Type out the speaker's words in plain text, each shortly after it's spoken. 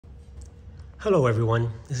Hello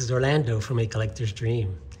everyone, this is Orlando from A Collector's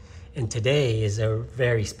Dream, and today is a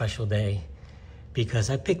very special day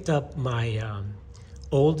because I picked up my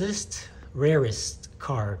oldest, rarest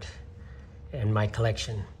card in my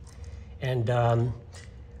collection. And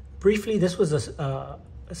briefly, this was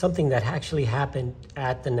something that actually happened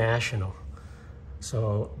at the National.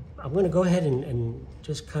 So I'm going to go ahead and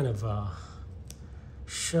just kind of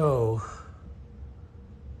show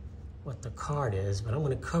what the card is, but I'm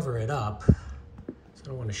going to cover it up. I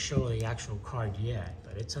don't want to show the actual card yet,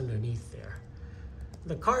 but it's underneath there.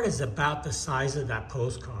 The card is about the size of that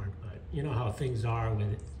postcard, but you know how things are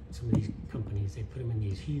with some of these companies. They put them in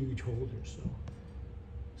these huge holders.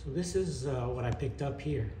 So this is what I picked up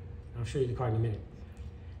here. I'll show you the card in a minute.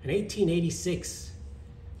 An 1886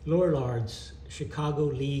 Lorillard's Chicago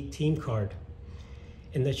League team card.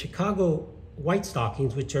 And the Chicago White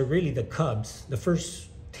Stockings, which are really the Cubs, the first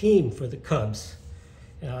team for the Cubs.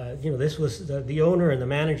 This was the owner and the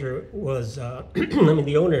manager was,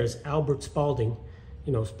 the owner is Albert Spalding.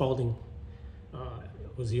 Spalding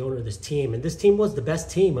was the owner of this team. And this team was the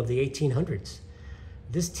best team of the 1800s.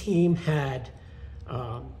 This team had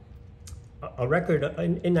a record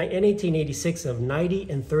in 1886 of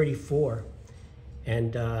 90-34.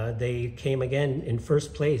 And they came again in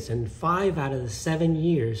first place. And 5 out of the 7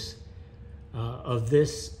 years of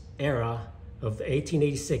this era, of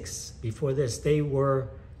 1886, before this, they were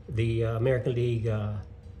the American League,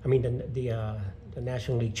 the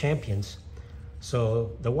National League champions.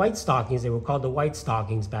 So the White Stockings, they were called the White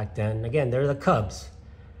Stockings back then. Again, they're the Cubs.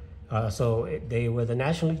 They were the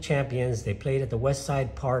National League champions. They played at the West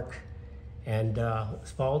Side Park, and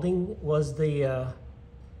Spalding was the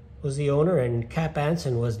owner, and Cap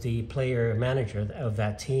Anson was the player manager of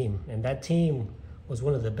that team. And that team was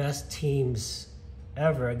one of the best teams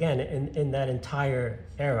ever, again, in that entire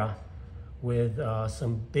era, with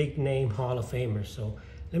some big name Hall of Famers. So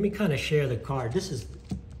let me kind of share the card. This is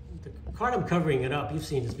the card. I'm covering it up. You've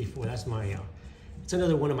seen this before. That's my, it's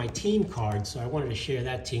another one of my team cards. So I wanted to share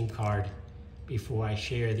that team card before I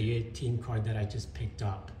share the team card that I just picked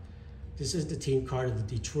up. This is the team card of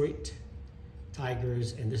the Detroit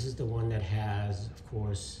Tigers. And this is the one that has, of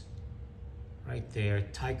course, right there,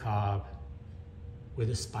 Ty Cobb with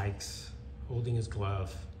the spikes, holding his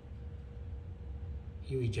glove.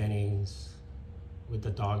 Huey Jennings with the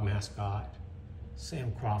dog mascot.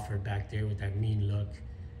 Sam Crawford back there with that mean look.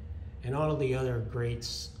 And all of the other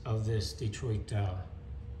greats of this Detroit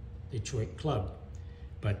club.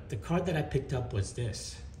 But the card that I picked up was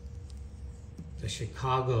this. The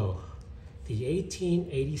Chicago, the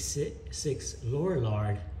 1886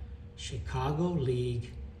 Lorillard Chicago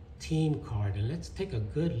League team card. And let's take a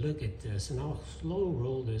good look at this, and I'll slow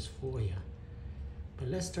roll this for you. But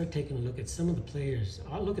let's start taking a look at some of the players.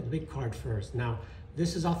 I'll look at the big card first. Now,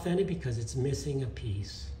 this is authentic because it's missing a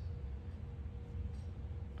piece.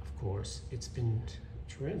 Of course, it's been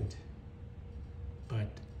trimmed. But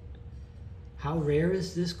how rare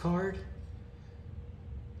is this card?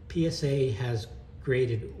 PSA has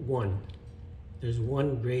graded 1. There's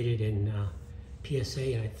 1 graded in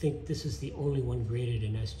PSA, and I think this is the only one graded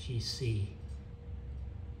in SGC.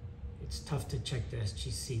 It's tough to check the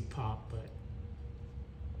SGC pop, but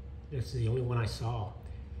this is the only one I saw.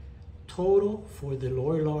 Total for the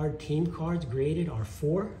Lorillard team cards graded are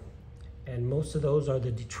 4, and most of those are the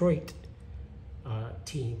Detroit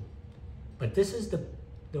team. But this is the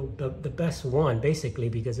best one, basically,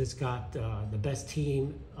 because it's got the best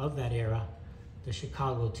team of that era, the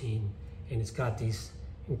Chicago team, and it's got these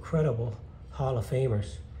incredible Hall of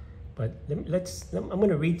Famers. But I'm going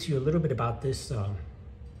to read to you a little bit about this, the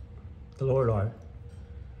Lorillard.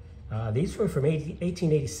 These were from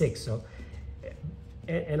 1886,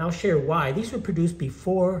 and I'll share why. These were produced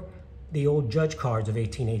before the old Judge cards of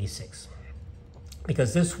 1886,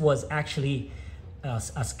 because this was actually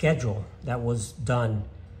a schedule that was done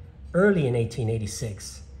early in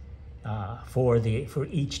 1886 for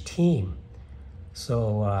each team.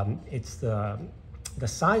 So it's the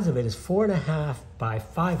size of it is 4.5 by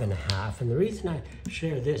 5.5, and the reason I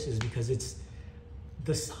share this is because it's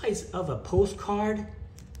the size of a postcard,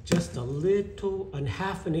 just a little,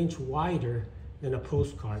 half an inch wider than a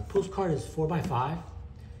postcard. Postcard is 4 by 5,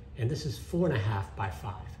 and this is 4.5 by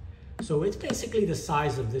 5. So it's basically the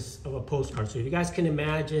size of a postcard. So you guys can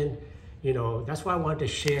imagine, that's why I wanted to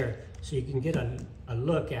share, so you can get a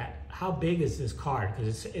look at how big is this card,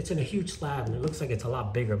 because it's in a huge slab, and it looks like it's a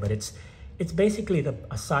lot bigger, but it's basically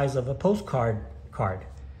a size of a postcard card.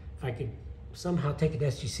 If I could somehow take it to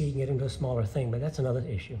SGC and get into a smaller thing, but that's another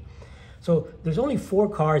issue. So there's only 4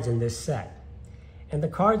 cards in this set. And the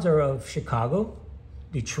cards are of Chicago,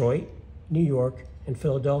 Detroit, New York, and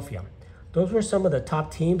Philadelphia. those were some of the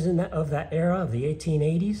top teams of that era of the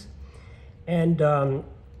 1880s. And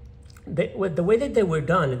the way that they were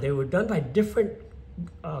done by different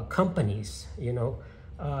companies, you know,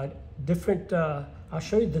 different, I'll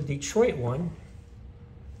show you the Detroit one.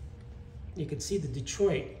 You can see the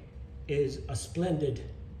Detroit is a splendid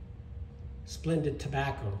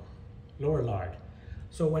tobacco, Lorillard.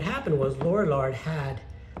 So what happened was Lorillard had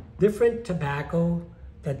different tobacco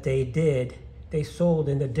that they sold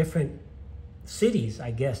in the different cities,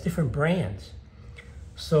 I guess, different brands.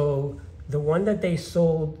 So the one that they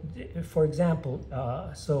sold, for example,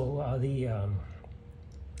 I'm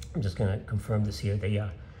just gonna confirm this here.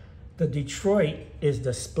 The Detroit is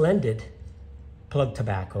the Splendid plug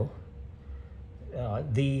tobacco.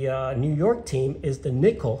 The New York team is the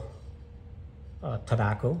Nickel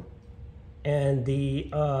tobacco. And the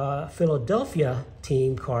Philadelphia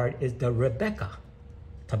team card is the Rebecca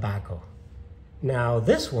tobacco. Now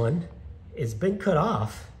this one has been cut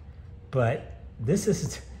off, but this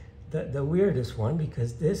is the weirdest one,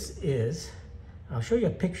 because this is, I'll show you a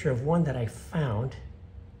picture of one that I found.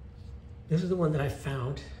 This is the one that I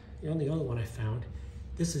found, the only other one I found.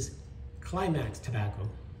 This is Climax tobacco,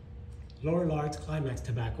 Lorillard's Climax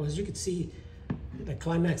tobacco. As you can see, the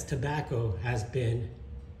Climax tobacco has been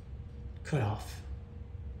cut off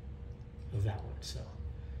of that one. So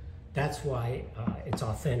that's why it's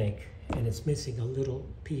authentic, and it's missing a little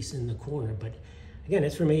piece in the corner. But again,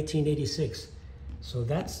 it's from 1886. So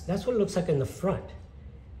that's what it looks like in the front.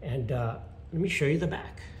 And let me show you the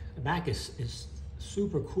back. The back is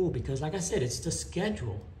super cool because, like I said, it's the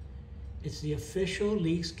schedule. It's the official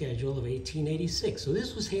league schedule of 1886. So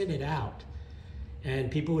this was handed out,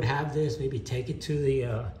 and people would have this, maybe take it to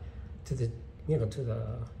the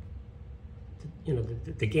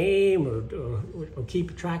game or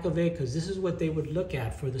keep track of it, because this is what they would look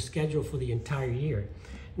at for the schedule for the entire year.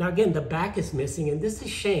 Now again, the back is missing, and this is a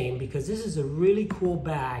shame because this is a really cool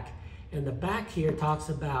back, and the back here talks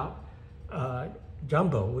about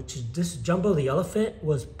Jumbo, which is this Jumbo the elephant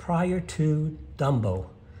was prior to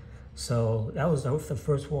Dumbo. So that was the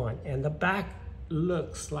first one, and the back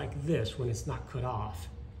looks like this when it's not cut off.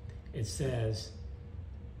 It says,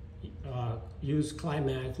 use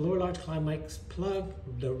Climax, Lorillard Climax plug,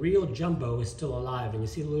 the real Jumbo is still alive. And you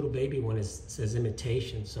see the little baby one says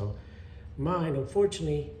imitation. So mine,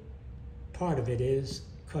 unfortunately, part of it is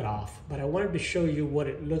cut off. But I wanted to show you what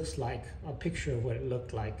it looks like, a picture of what it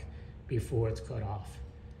looked like before it's cut off.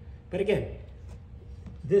 But again,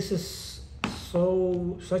 this is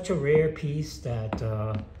such a rare piece that,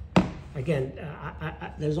 again,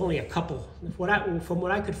 there's only a couple. From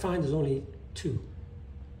what I could find, there's only 2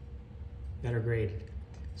 that are graded.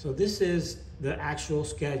 So this is the actual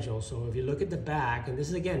schedule. So if you look at the back, and this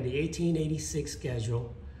is again the 1886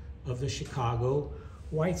 schedule of the Chicago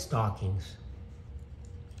White Stockings.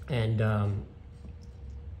 And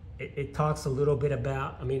it talks a little bit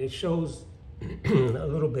about, I mean, it shows a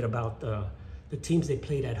little bit about the teams they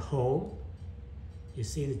played at home. You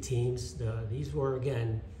see the teams, these were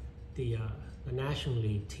again the National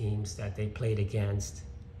League teams that they played against.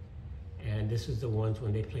 And this is the ones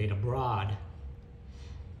when they played abroad,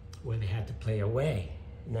 where they had to play away.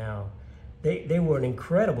 Now, they were an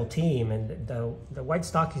incredible team, and the White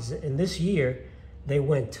Stockings in this year, they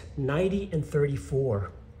went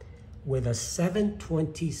 90-34 with a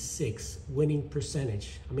 726 winning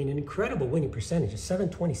percentage. I mean, an incredible winning percentage, a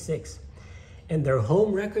 726. And their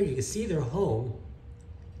home record, you can see their home,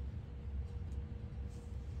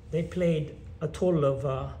 they played a total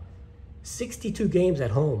of 62 games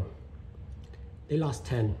at home. They lost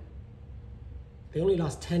 10. They only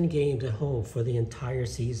lost 10 games at home for the entire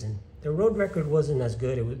season. Their road record wasn't as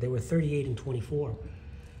good. They were 38-24.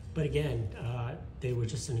 But again, they were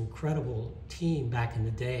just an incredible team back in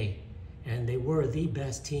the day, and they were the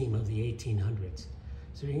best team of the 1800s.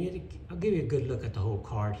 So I'll give you a good look at the whole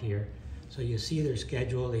card here. So you see their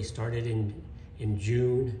schedule. They started in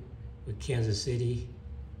June with Kansas City,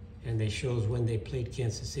 and they shows when they played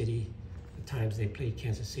Kansas City, the times they played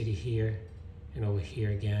Kansas City here, and over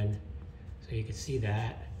here again. So you can see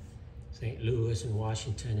that. St. Louis and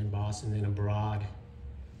Washington and Boston, then abroad.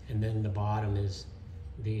 And then the bottom is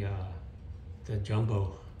the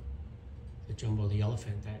Jumbo, the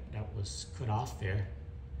elephant that was cut off there.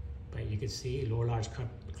 But you can see Lorillard's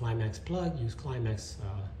Climax plug, use Climax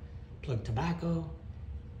plug tobacco.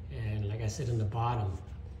 And like I said in the bottom,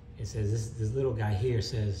 it says this little guy here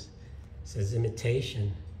says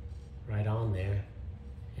imitation right on there.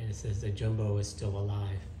 And it says the Jumbo is still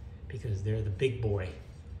alive because they're the big boy,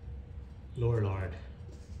 Lorillard.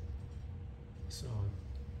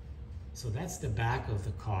 So that's the back of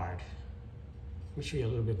the card. Let me show you a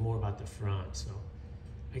little bit more about the front. So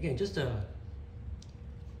again, just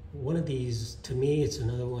one of these, to me, it's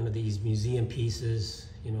another one of these museum pieces,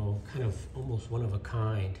 you know, kind of almost one of a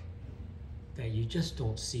kind, that you just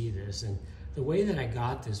don't see this. And the way that I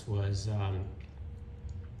got this was,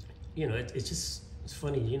 you know, it's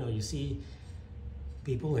funny, you know, you see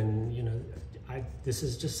people, and, you know, this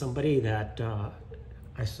is just somebody that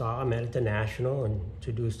I met at the National and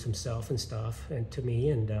introduced himself and stuff and to me,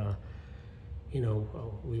 and you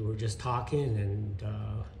know, we were just talking, and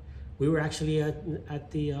we were actually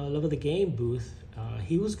at the Love of the Game booth.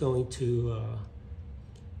 He was going to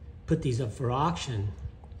put these up for auction,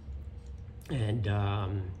 and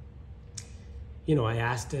you know, I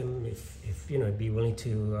asked him if you know, he'd be willing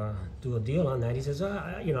to do a deal on that. He says,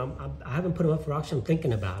 you know, I haven't put them up for auction. I'm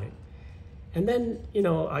thinking about it. And then, you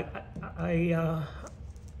know, I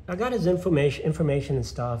got his information and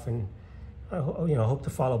stuff, and I, you know, hope to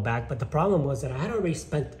follow back. But the problem was that I had already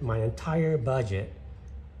spent my entire budget,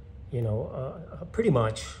 you know, pretty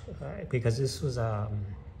much, because this was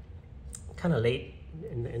kind of late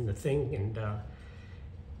in the thing,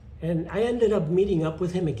 and I ended up meeting up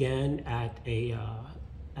with him again at a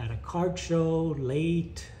card show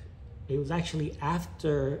late. It was actually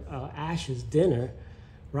after Ash's dinner.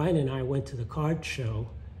 Ryan and I went to the card show,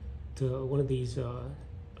 to one of these,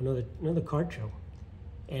 another card show.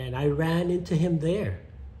 And I ran into him there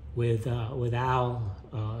with Al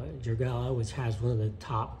Jergala, which has one of the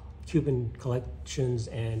top Cuban collections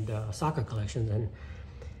and soccer collections.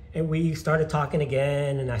 And we started talking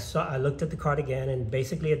again, and I looked at the card again, and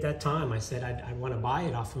basically at that time I said I'd want to buy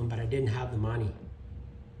it off him, but I didn't have the money.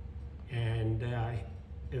 And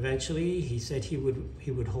eventually he said he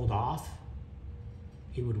would hold off.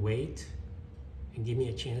 He would wait and give me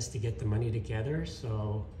a chance to get the money together.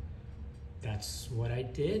 So that's what I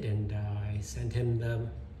did, and I sent him the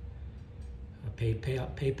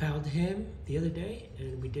PayPal to him the other day,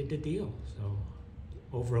 and we did the deal. So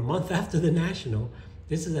over a month after the National,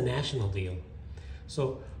 this is a national deal.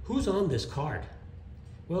 So who's on this card?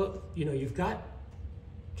 Well, you know, you've got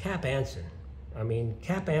Cap Anson. I mean,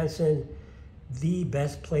 Cap Anson, the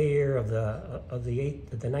best player of the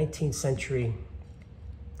 19th century.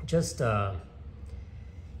 Just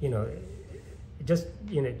you know,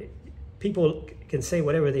 people can say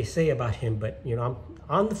whatever they say about him, but you know,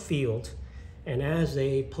 on the field and as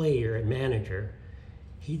a player and manager,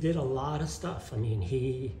 he did a lot of stuff. I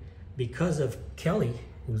mean, because of Kelly,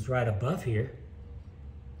 who's right above here,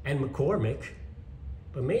 and McCormick,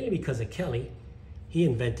 but mainly because of Kelly, he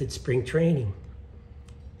invented spring training.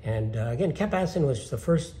 And again, Cap Anson was the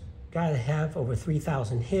first guy to have over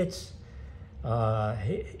 3,000 hits.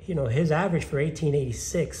 You know, his average for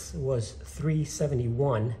 1886 was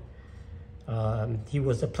 371. He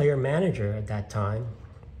was a player manager at that time,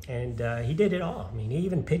 and he did it all. I mean, he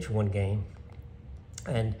even pitched one game.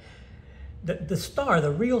 And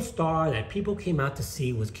the real star that people came out to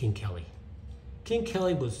see was King Kelly. King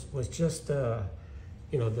Kelly was just,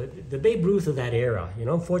 you know, the Babe Ruth of that era. You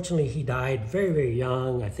know, unfortunately, he died very, very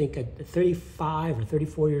young. I think at 35 or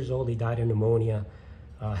 34 years old, he died of pneumonia,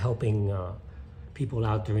 helping people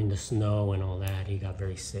out during the snow and all that. He got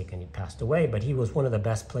very sick and he passed away, but he was one of the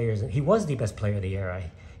best players. He was the best player of the era.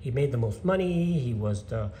 He made the most money. He was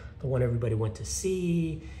the one everybody went to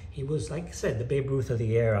see. He was, like I said, the Babe Ruth of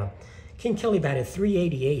the era. King Kelly batted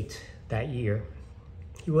 .388 that year.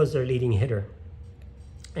 He was their leading hitter.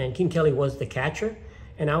 And King Kelly was the catcher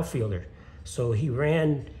and outfielder. So he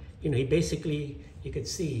ran, you know, he basically, you could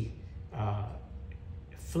see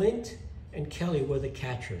Flint and Kelly were the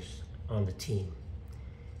catchers on the team.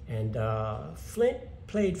 And Flint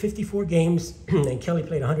played 54 games and Kelly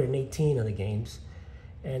played 118 of the games.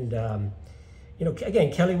 And, you know,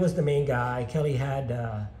 again, Kelly was the main guy. Kelly had,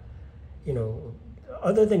 you know,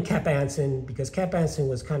 other than Cap Anson, because Cap Anson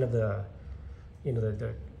was kind of the, you know,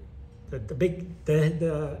 the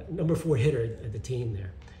number 4 hitter at the team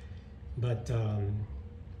there. But,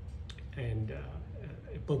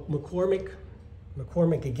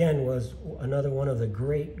 McCormick again was another one of the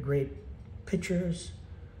great pitchers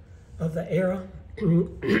of the era.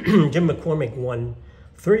 Jim McCormick won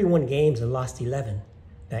 31 games and lost 11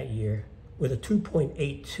 that year with a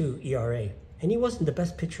 2.82 ERA. And he wasn't the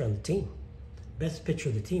best pitcher on the team. Best pitcher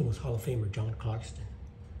of the team was Hall of Famer John Clarkston.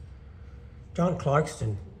 John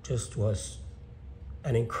Clarkston just was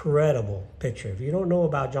an incredible pitcher. If you don't know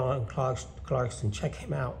about John Clarkston, check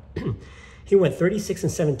him out. He went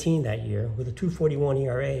 36-17 that year with a 2.41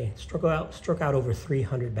 ERA, struck out over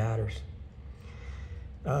 300 batters.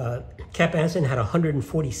 Cap Anson had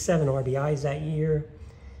 147 RBIs that year.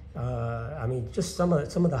 I mean, just some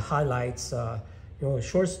of the highlights. You You know,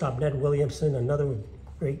 shortstop Ned Williamson, another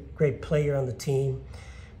great player on the team,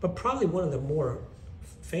 but probably one of the more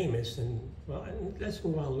famous. And well, let's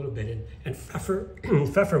move on a little bit. And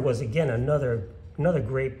Pfeffer was again another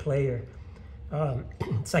great player,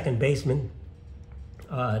 second baseman.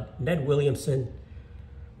 Ned Williamson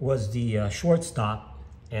was the shortstop,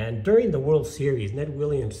 and during the World Series, Ned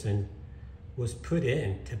Williamson was put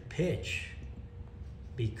in to pitch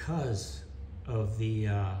because of the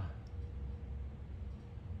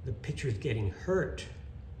pitchers getting hurt.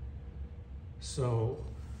 So,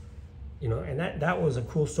 you know, and that was a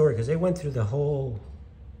cool story because they went through the whole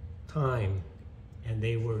time, and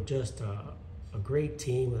they were just a great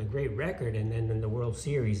team with a great record. And then in the World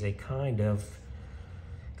Series, they kind of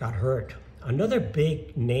got hurt. Another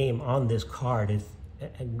big name on this card is,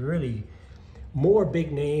 and really more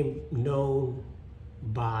big name known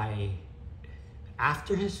by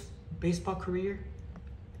after his baseball career,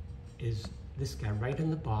 is this guy right in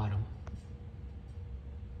the bottom.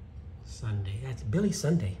 Sunday. That's Billy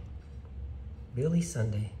Sunday. Billy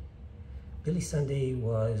Sunday. Billy Sunday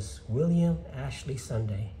was William Ashley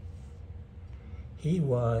Sunday. He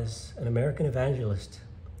was an American evangelist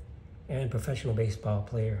and professional baseball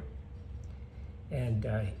player. And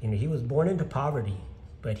you know, he was born into poverty,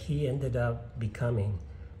 but he ended up becoming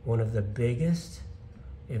one of the biggest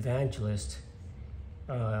evangelists.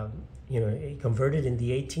 You know, he converted in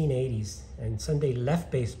the 1880s, and Sunday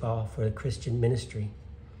left baseball for the Christian ministry.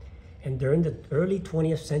 And during the early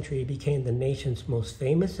 20th century, he became the nation's most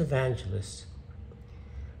famous evangelist.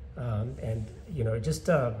 And, you know, just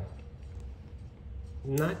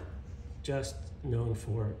not just known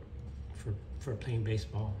for playing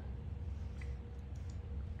baseball.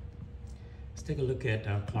 Let's take a look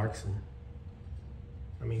at Clarkson.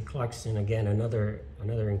 I mean, Clarkson, again, another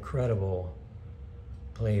incredible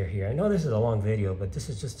player here. I know this is a long video, but this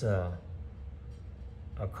is just a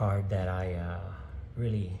card that I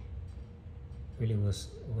really was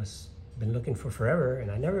been looking for forever,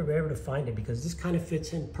 and I never been able to find it because this kind of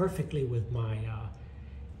fits in perfectly with my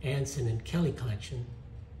Anson and Kelly collection,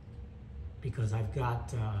 because I've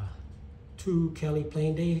got 2 Kelly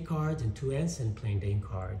playing day cards and 2 Anson playing day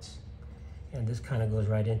cards, and this kind of goes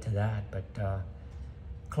right into that. But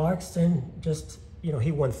Clarkson, just, you know,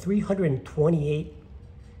 he won 328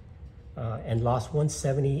 and lost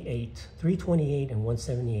 178, 328 and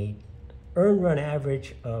 178. Earned run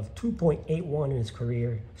average of 2.81 in his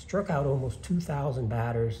career, struck out almost 2,000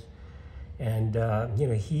 batters, and you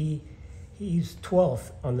know, he's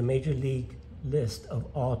 12th on the major league list of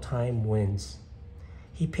all-time wins.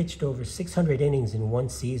 He pitched over 600 innings in one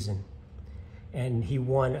season, and he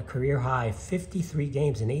won a career high 53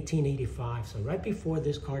 games in 1885. So right before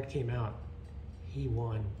this card came out, he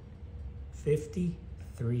won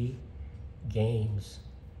 53 games.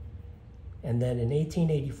 And then in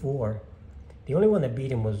 1884, the only one that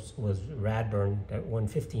beat him was Radburn, that won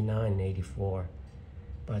 59 in 84.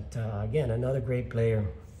 But again, another great player.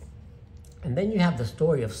 And then you have the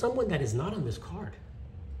story of someone that is not on this card,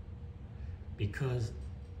 because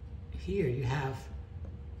here you have,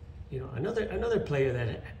 you know, another player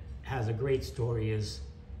that has a great story is,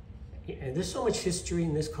 and there's so much history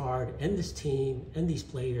in this card and this team and these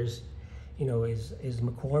players, you know, is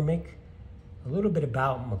McCormick. A little bit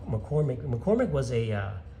about McCormick. McCormick was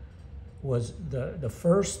the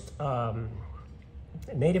first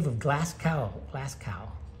native of Glasgow. He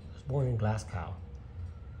was born in Glasgow.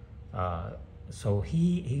 So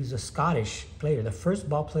he's a Scottish player, the first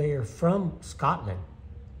ball player from Scotland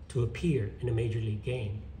to appear in a major league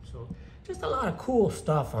game. So just a lot of cool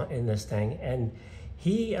stuff in this thing. And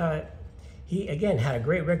he again had a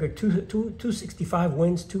great record: 265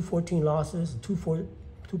 wins, 214 losses,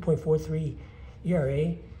 2.43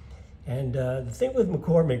 ERA. And the thing with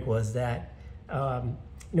McCormick was that you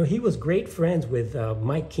know, he was great friends with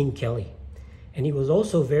Mike King Kelly, and he was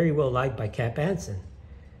also very well liked by Cap Anson.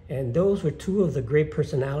 And those were 2 of the great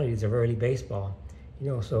personalities of early baseball, you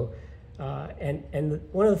know. So and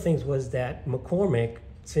one of the things was that McCormick,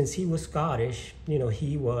 since he was Scottish, you know,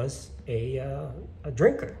 he was a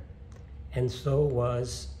drinker, and so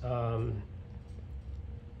was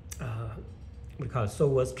so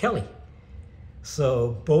was Kelly.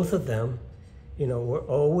 So both of them, you know, were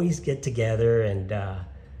always get together and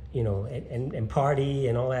you know, and party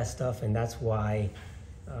and all that stuff, and that's why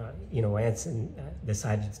you know, Anson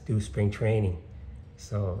decided to do spring training.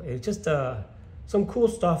 So it's just some cool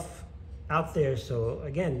stuff out there. So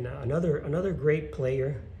again, another great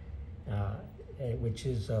player, which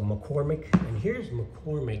is McCormick. And here's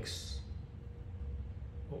McCormick's.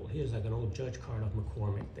 Oh, here's like an old Judge card of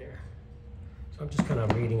McCormick there. So I'm just kind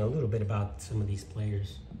of reading a little bit about some of these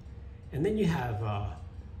players. And then you have,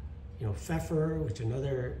 you know, Pfeffer, which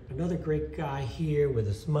another great guy here with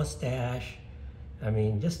his mustache. I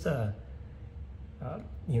mean, just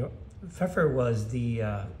you know, Pfeffer was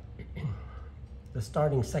the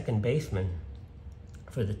starting second baseman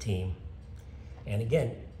for the team. And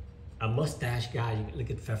again, a mustache guy. You can look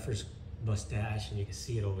at Pfeffer's mustache, and you can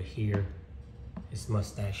see it over here. His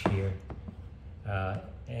mustache here,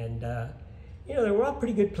 you know, they were all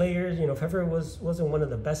pretty good players. You know, Pfeffer wasn't one of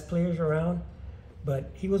the best players around,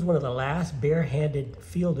 but he was one of the last bare-handed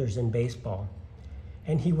fielders in baseball.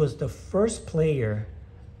 And he was the first player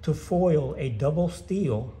to foil a double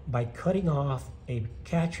steal by cutting off a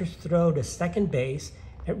catcher's throw to second base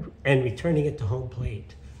and returning it to home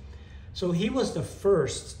plate. So he was the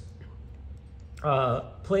first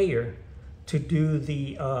player to do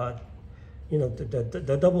the, you know,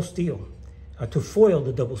 the double steal, to foil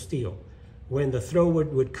the double steal. When the throw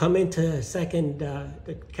would come into second,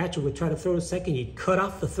 the catcher would try to throw to second, he'd cut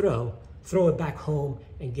off the throw it back home,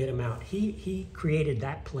 and get him out. He created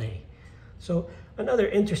that play. So another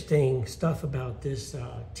interesting stuff about this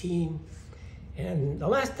team. And the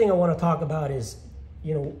last thing I want to talk about is,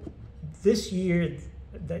 you know, this year,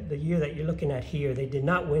 the year that you're looking at here, they did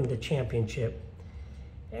not win the championship.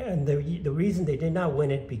 And the reason they did not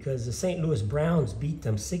win it because the St. Louis Browns beat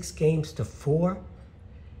them 6-4.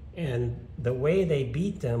 And the way they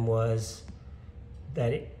beat them was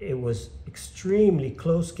that it was extremely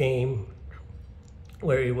close game,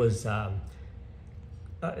 where it was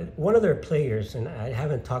one of their players, and I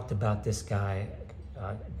haven't talked about this guy,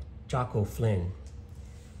 Jocko Flynn.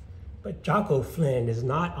 But Jocko Flynn is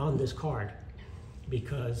not on this card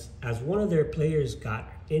because as one of their players got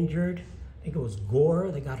injured, I think it was Gore,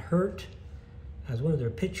 they got hurt as one of their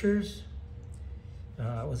pitchers.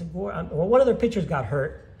 Was it Gore? Well, one of their pitchers got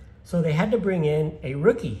hurt. So they had to bring in a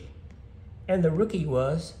rookie, and the rookie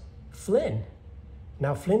was Flynn.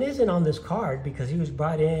 Now, Flynn isn't on this card because he was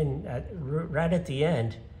brought in right at the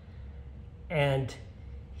end, and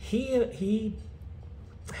he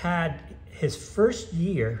had his first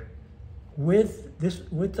year with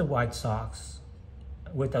the White Sox,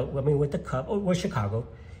 with the Cubs, or Chicago,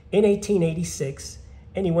 in 1886,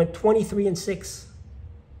 and he went 23-6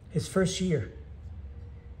 his first year.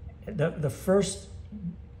 The first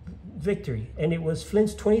victory, and it was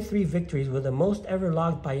Flynn's 23 victories were the most ever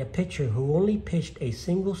logged by a pitcher who only pitched a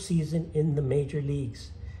single season in the major leagues.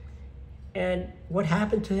 And what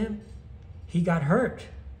happened to him? He got hurt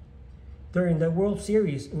during the World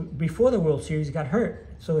Series. Before the World Series, he got hurt,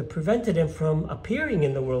 so it prevented him from appearing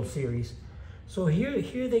in the World Series. So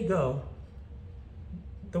here they go,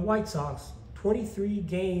 the White Sox,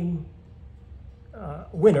 23-game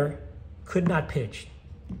winner, could not pitch.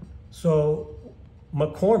 So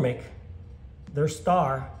McCormick, their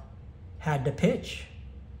star, had to pitch.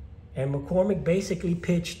 And McCormick basically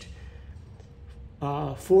pitched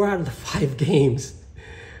 4 out of the 5 games.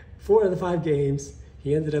 4 out of the 5 games.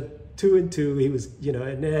 He ended up 2-2. He was, you know,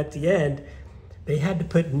 and then at the end, they had to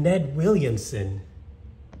put Ned Williamson,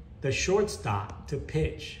 the shortstop, to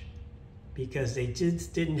pitch because they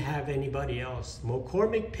just didn't have anybody else.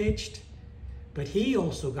 McCormick pitched, but he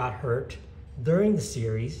also got hurt during the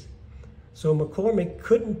series. So McCormick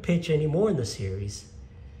couldn't pitch anymore in the series.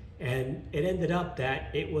 And it ended up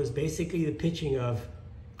that it was basically the pitching of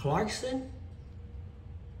Clarkson,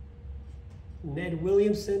 Ned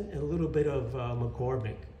Williamson, and a little bit of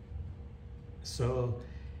McCormick. So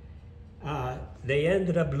they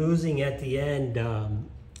ended up losing at the end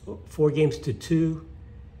 4-2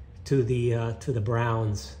 to the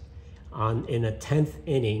Browns in a 10th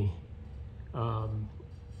inning.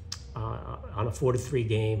 On a 4-3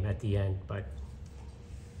 game at the end. But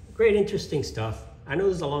great, interesting stuff. I know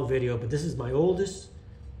this is a long video, but this is my oldest,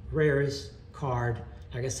 rarest card.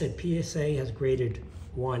 Like I said, PSA has graded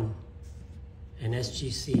 1, and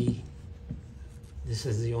SGC, this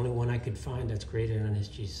is the only one I could find that's graded on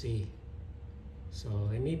SGC. So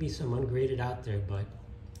there may be some ungraded out there, but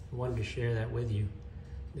I wanted to share that with you.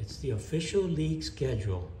 It's the official league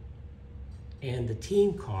schedule and the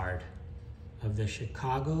team card of the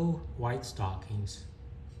Chicago White Stockings,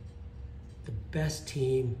 the best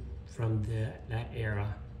team from that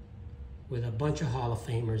era, with a bunch of Hall of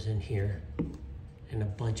Famers in here and a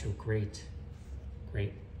bunch of great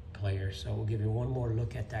players. So we'll give you one more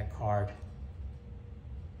look at that card.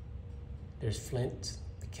 There's Flint,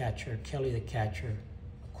 the catcher, Kelly, the catcher,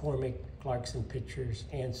 McCormick, Clarkson, pitchers,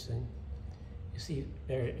 Anson. You see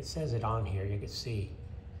there, it says it on here, you can see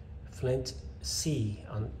Flint C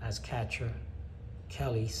as catcher,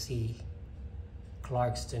 Kelly C,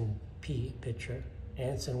 Clarkston P, pitcher,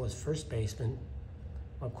 Anson was first baseman,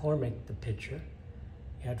 McCormick the pitcher,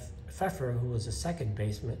 You had Pfeffer, who was a second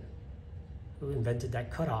baseman, who invented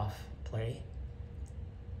that cutoff play.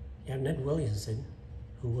 You have Ned Williamson,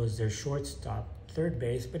 who was their shortstop, third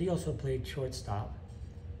base, but he also played shortstop.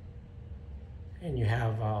 And you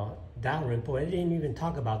have Dalrymple. I didn't even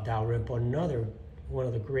talk about Dalrymple, another one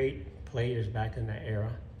of the great players back in that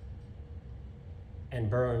era. And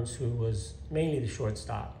Burns, who was mainly the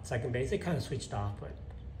shortstop, second base. They kind of switched off, but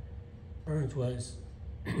Burns was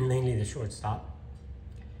mainly the shortstop.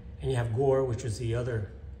 And you have Gore, which was the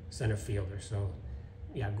other center fielder. So,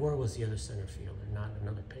 yeah, Gore was the other center fielder, not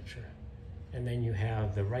another pitcher. And then you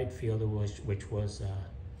have the right fielder, which was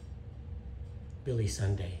Billy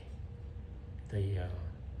Sunday, the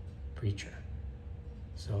preacher.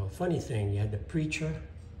 So, funny thing, you had the preacher,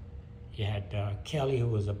 you had Kelly, who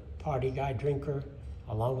was a party guy, drinker,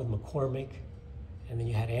 along with McCormick. And then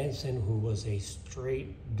you had Anson, who was a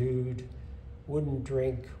straight dude, wouldn't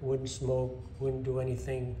drink, wouldn't smoke, wouldn't do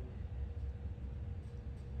anything.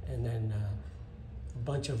 And then a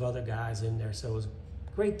bunch of other guys in there. So it was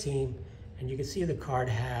a great team. And you can see the card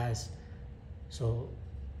has, so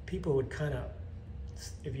people would kind of,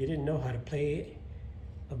 if you didn't know how to play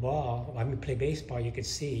the ball, play baseball, you could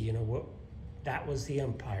see, you know, what that was the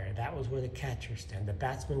umpire. That was where the catcher stand. The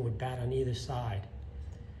batsman would bat on either side.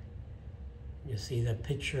 You see the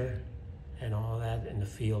pitcher and all that, and the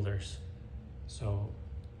fielders. So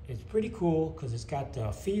it's pretty cool because it's got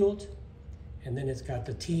the field, and then it's got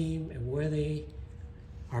the team and where they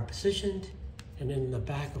are positioned. And then in the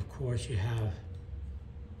back, of course, you have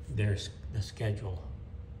the schedule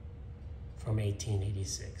from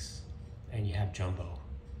 1886. And you have Jumbo,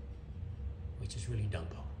 which is really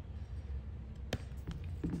Dumbo.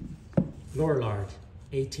 Lorillard,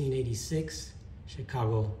 1886,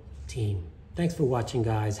 Chicago team. Thanks for watching,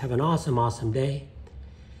 guys. Have an awesome, awesome day.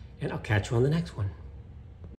 And I'll catch you on the next one.